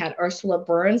between. We had Ursula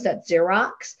Burns at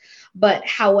Xerox, but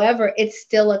however, it's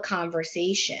still a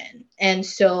conversation. And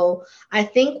so I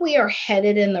think we are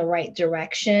headed in the right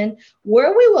direction.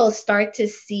 Where we will start to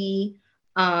see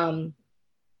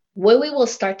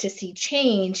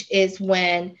change is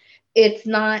when it's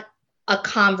not a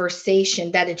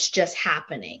conversation, that it's just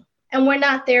happening. And we're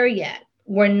not there yet.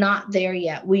 We're not there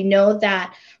yet. We know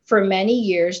that for many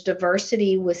years,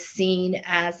 diversity was seen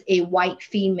as a white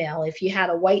female. If you had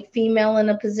a white female in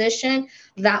a position,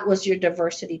 that was your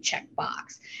diversity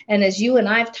checkbox. And as you and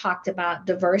I've talked about,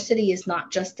 diversity is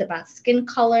not just about skin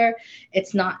color.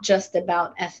 It's not just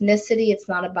about ethnicity. It's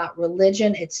not about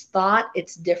religion. It's thought.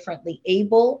 It's differently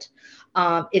abled.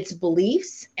 It's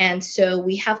beliefs. And so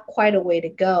we have quite a way to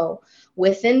go.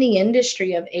 Within the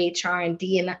industry of HR and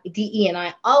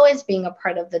DE&I, always being a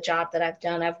part of the job that I've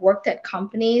done, I've worked at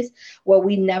companies where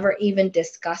we never even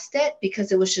discussed it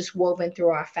because it was just woven through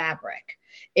our fabric.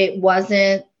 It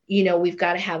wasn't, we've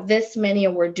got to have this many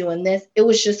or we're doing this. It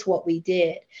was just what we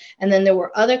did. And then there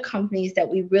were other companies that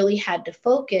we really had to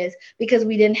focus because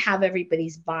we didn't have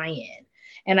everybody's buy-in.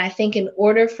 And I think in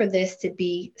order for this to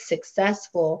be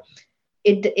successful,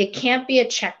 it can't be a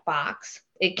checkbox.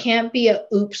 It can't be a,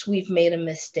 oops, we've made a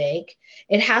mistake.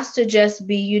 It has to just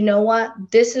be, you know what,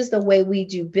 this is the way we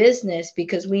do business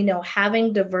because we know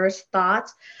having diverse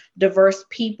thoughts, diverse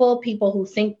people who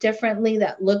think differently,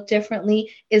 that look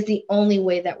differently is the only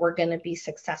way that we're going to be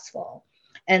successful.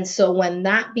 And so when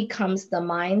that becomes the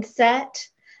mindset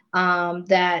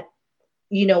that,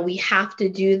 we have to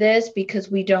do this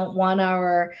because we don't want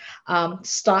our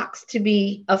stocks to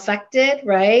be affected,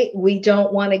 right? We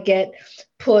don't want to get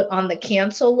put on the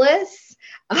cancel list.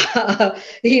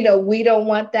 We don't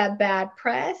want that bad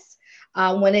press.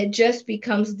 When it just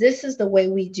becomes this is the way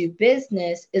we do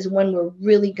business is when we're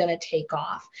really going to take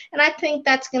off. And I think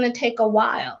that's going to take a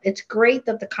while. It's great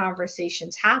that the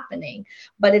conversation's happening,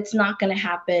 but it's not going to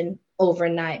happen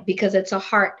overnight because it's a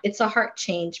heart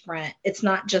change, Brent. It's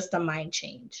not just a mind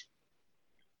change.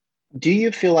 Do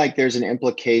you feel like there's an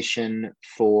implication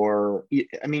for,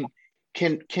 I mean,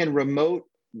 can remote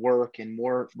work and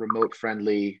more remote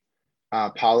friendly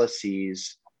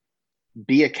policies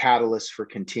be a catalyst for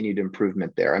continued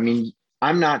improvement there? I mean,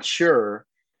 I'm not sure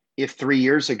if 3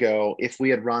 years ago, if we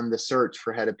had run the search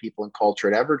for head of people and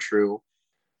culture at Evertrue,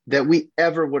 that we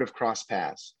ever would have crossed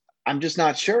paths. I'm just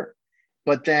not sure.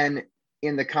 But then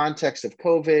in the context of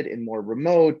COVID and more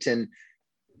remote and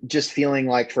just feeling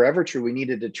like for Evertrue, we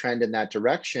needed to trend in that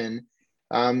direction.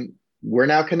 We're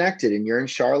now connected and you're in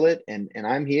Charlotte and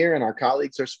I'm here and our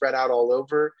colleagues are spread out all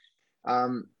over.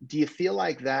 Do you feel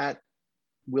like that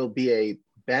will be a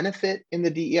benefit in the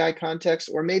DEI context,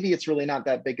 or maybe it's really not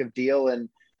that big of a deal? And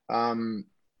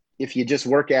if you just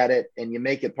work at it and you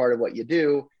make it part of what you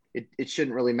do, it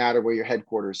shouldn't really matter where your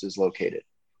headquarters is located.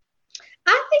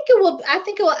 I think it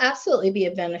will absolutely be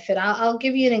a benefit. I'll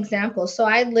give you an example. So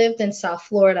I lived in South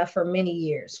Florida for many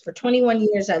years. For 21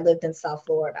 years, I lived in South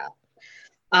Florida.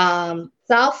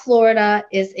 South Florida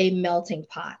is a melting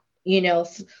pot. You know,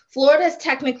 Florida is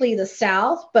technically the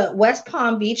South, but West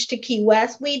Palm Beach to Key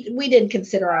West, we didn't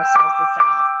consider ourselves the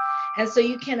South. And so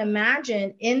you can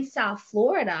imagine in South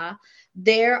Florida,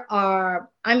 there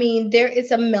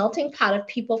is a melting pot of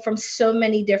people from so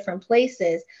many different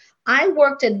places. I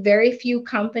worked at very few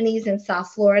companies in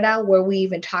South Florida where we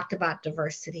even talked about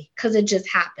diversity because it just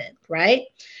happened, right?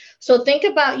 So think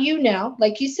about you now,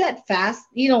 like you said, fast,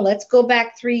 let's go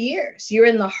back 3 years. You're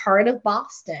in the heart of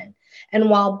Boston. And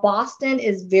while Boston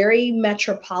is very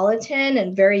metropolitan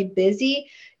and very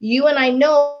busy, you and I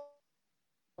know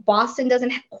Boston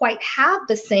doesn't quite have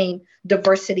the same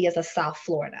diversity as a South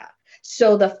Florida.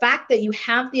 So the fact that you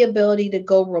have the ability to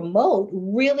go remote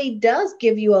really does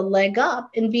give you a leg up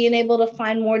in being able to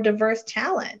find more diverse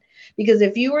talent. Because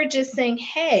if you were just saying,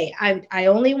 hey, I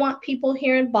only want people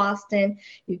here in Boston,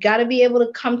 you've got to be able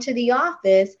to come to the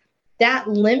office, that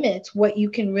limits what you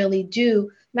can really do,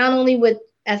 not only with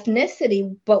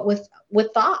ethnicity, but with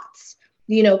thoughts.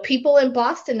 People in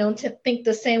Boston don't think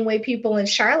the same way people in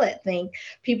Charlotte think.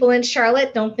 People in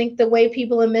Charlotte don't think the way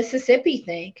people in Mississippi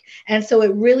think. And so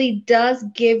it really does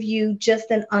give you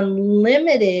just an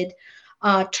unlimited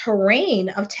terrain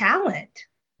of talent.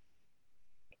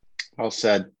 Well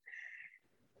said.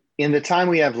 In the time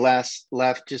we have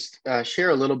left, just share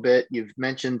a little bit. You've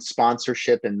mentioned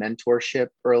sponsorship and mentorship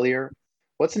earlier.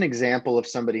 What's an example of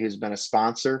somebody who's been a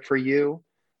sponsor for you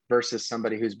versus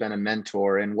somebody who's been a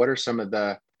mentor? And what are some of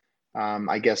the,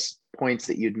 points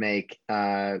that you'd make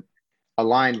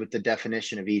aligned with the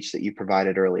definition of each that you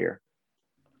provided earlier?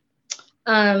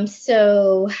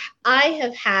 So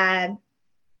I've had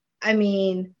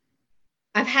an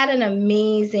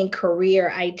amazing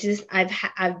career.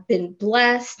 I've been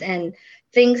blessed, and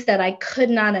things that I could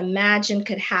not imagine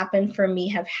could happen for me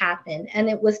have happened. And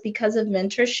it was because of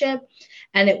mentorship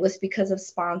and it was because of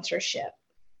sponsorship.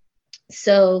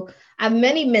 So I have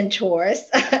many mentors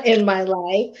in my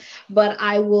life, but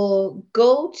I will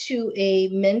go to a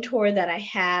mentor that I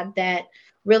had that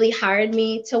really hired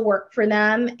me to work for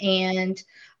them and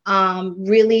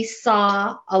really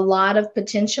saw a lot of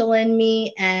potential in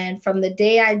me. And from the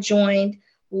day I joined,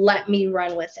 let me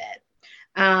run with it.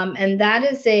 And that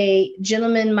is a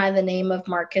gentleman by the name of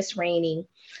Marcus Rainey.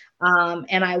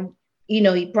 And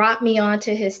he brought me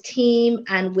onto his team,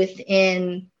 and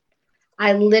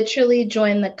I literally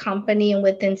joined the company, and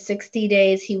within 60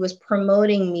 days, he was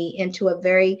promoting me into a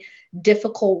very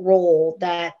difficult role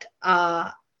that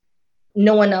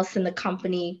no one else in the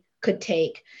company could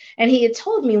take. And he had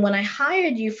told me, when I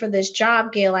hired you for this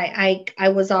job, Gail, I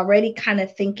was already kind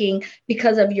of thinking,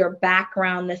 because of your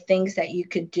background, the things that you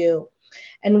could do.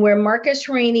 And where Marcus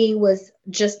Rainey was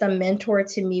just a mentor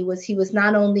to me was he was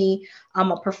not only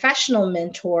a professional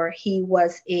mentor, he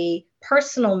was a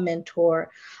personal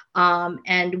mentor.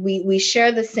 And we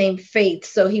share the same faith.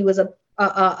 So he was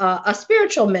a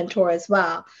spiritual mentor as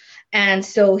well. And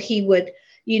so he would,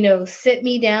 sit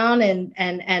me down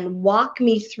and walk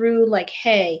me through, like,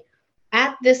 hey,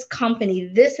 at this company,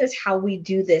 this is how we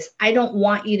do this. I don't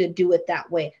want you to do it that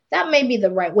way. That may be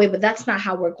the right way, but that's not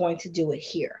how we're going to do it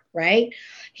here, right?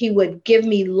 He would give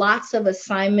me lots of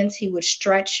assignments. He would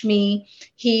stretch me.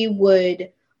 He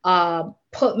would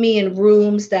put me in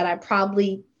rooms that I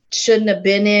probably shouldn't have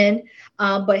been in,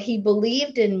 but he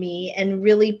believed in me and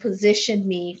really positioned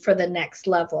me for the next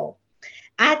level.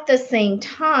 At the same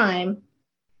time,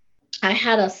 I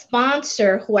had a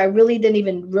sponsor who I really didn't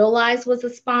even realize was a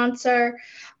sponsor.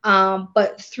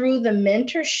 But through the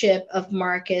mentorship of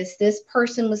Marcus, this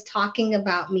person was talking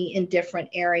about me in different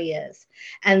areas.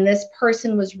 And this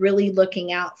person was really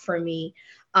looking out for me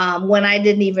when I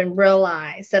didn't even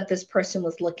realize that this person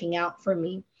was looking out for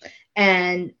me.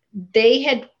 And they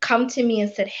had come to me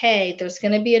and said, hey, there's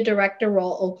going to be a director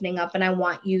role opening up, and I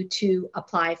want you to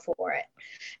apply for it.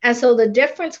 And so the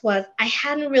difference was I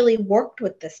hadn't really worked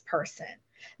with this person.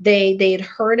 They had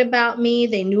heard about me.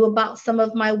 They knew about some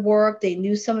of my work. They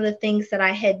knew some of the things that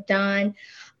I had done.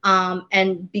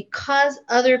 And because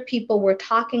other people were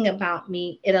talking about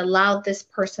me, it allowed this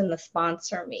person to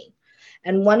sponsor me.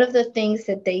 And one of the things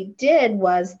that they did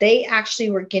was they actually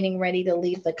were getting ready to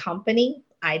leave the company.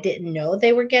 I didn't know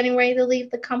they were getting ready to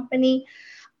leave the company.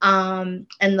 And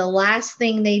the last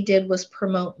thing they did was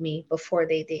promote me before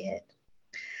they did.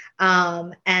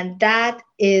 And that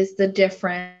is the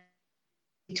difference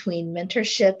between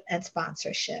mentorship and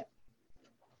sponsorship.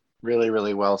 Really,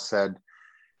 really well said.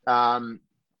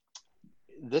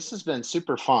 This has been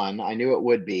super fun. I knew it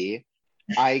would be.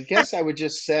 I guess I would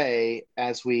just say,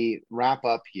 as we wrap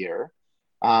up here,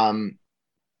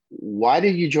 why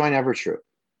did you join Evertrue?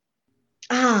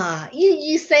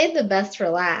 You saved the best for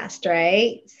last,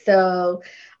 right? So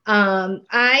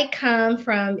I come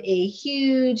from a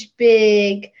huge,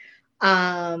 big,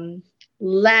 loud,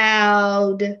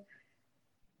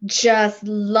 just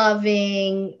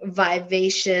loving,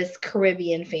 vivacious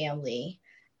Caribbean family.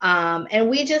 And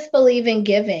we just believe in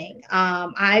giving.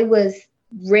 I was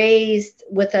raised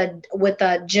with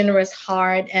a generous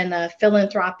heart and a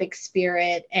philanthropic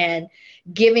spirit, and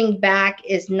giving back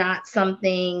is not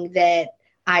something that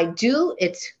I do.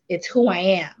 It's who I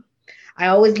am. I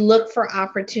always look for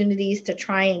opportunities to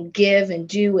try and give and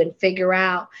do and figure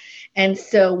out. And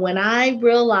so when I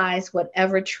realized what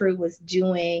Evertrue was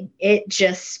doing, it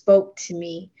just spoke to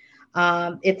me.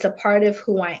 It's a part of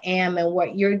who I am, and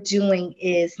what you're doing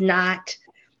is not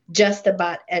just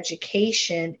about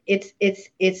education.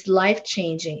 It's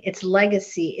life-changing, it's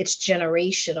legacy, it's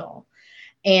generational.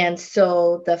 And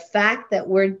so the fact that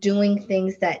we're doing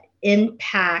things that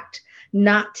impact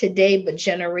not today, but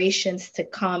generations to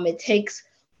come, it takes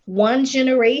one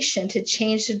generation to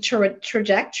change the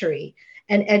trajectory.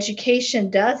 And education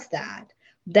does that.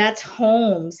 That's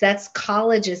homes, that's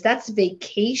colleges, that's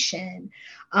vacation,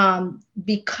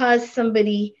 because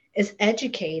somebody is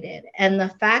educated. And the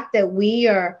fact that we've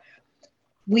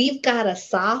got a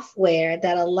software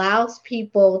that allows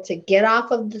people to get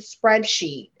off of the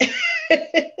spreadsheet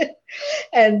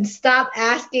and stop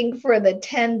asking for the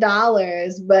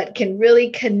 $10, but can really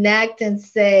connect and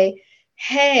say,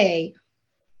 hey,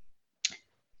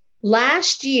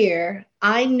 last year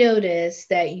I noticed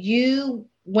that you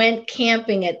went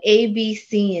camping at A, B,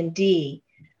 C, and D.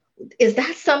 Is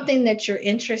that something that you're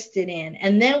interested in?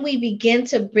 And then we begin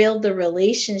to build the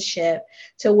relationship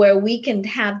to where we can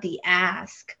have the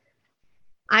ask.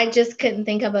 I just couldn't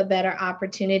think of a better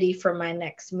opportunity for my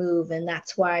next move. And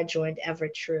that's why I joined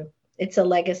Evertrue. It's a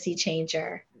legacy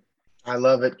changer. I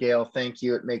love it, Gail. Thank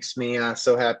you. It makes me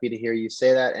so happy to hear you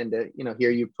say that, and to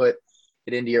hear you put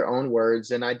it into your own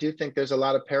words. And I do think there's a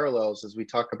lot of parallels as we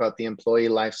talk about the employee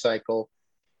life cycle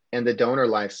and the donor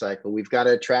life cycle. We've got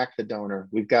to attract the donor.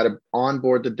 We've got to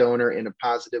onboard the donor in a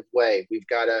positive way. We've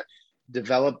got to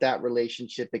develop that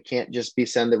relationship. It can't just be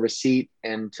send the receipt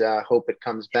and hope it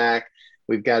comes back.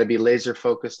 We've got to be laser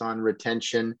focused on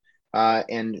retention.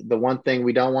 And the one thing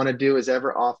we don't want to do is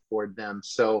ever offboard them.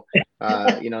 So,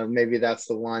 maybe that's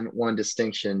the one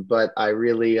distinction. But I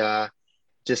really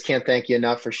just can't thank you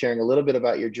enough for sharing a little bit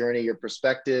about your journey, your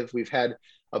perspective. We've had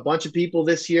a bunch of people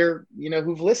this year,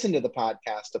 who've listened to the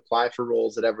podcast, apply for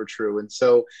roles at Evertrue. And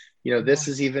so, this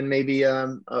is even maybe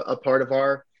a part of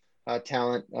our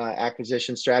talent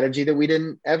acquisition strategy that we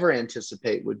didn't ever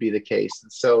anticipate would be the case.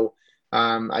 And so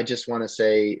I just want to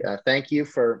say thank you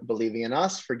for believing in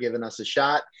us, for giving us a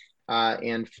shot,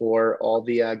 and for all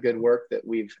the good work that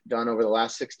we've done over the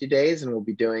last 60 days and we'll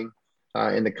be doing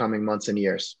in the coming months and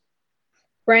years.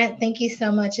 Brent, thank you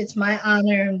so much. It's my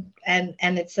honor, and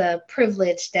it's a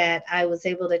privilege that I was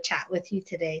able to chat with you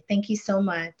today. Thank you so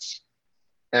much.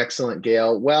 Excellent,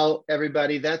 Gail. Well,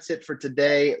 everybody, that's it for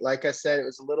today. Like I said, it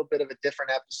was a little bit of a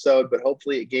different episode, but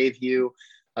hopefully it gave you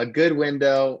a good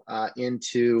window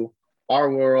into our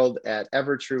world at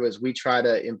Evertrue as we try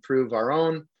to improve our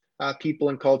own people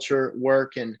and culture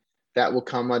work, and that will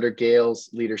come under Gail's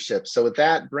leadership. So with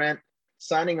that, Brent,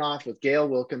 signing off with Gail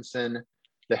Wilkinson,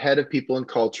 the head of people and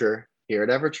culture here at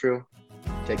Evertrue.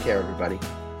 Take care, everybody.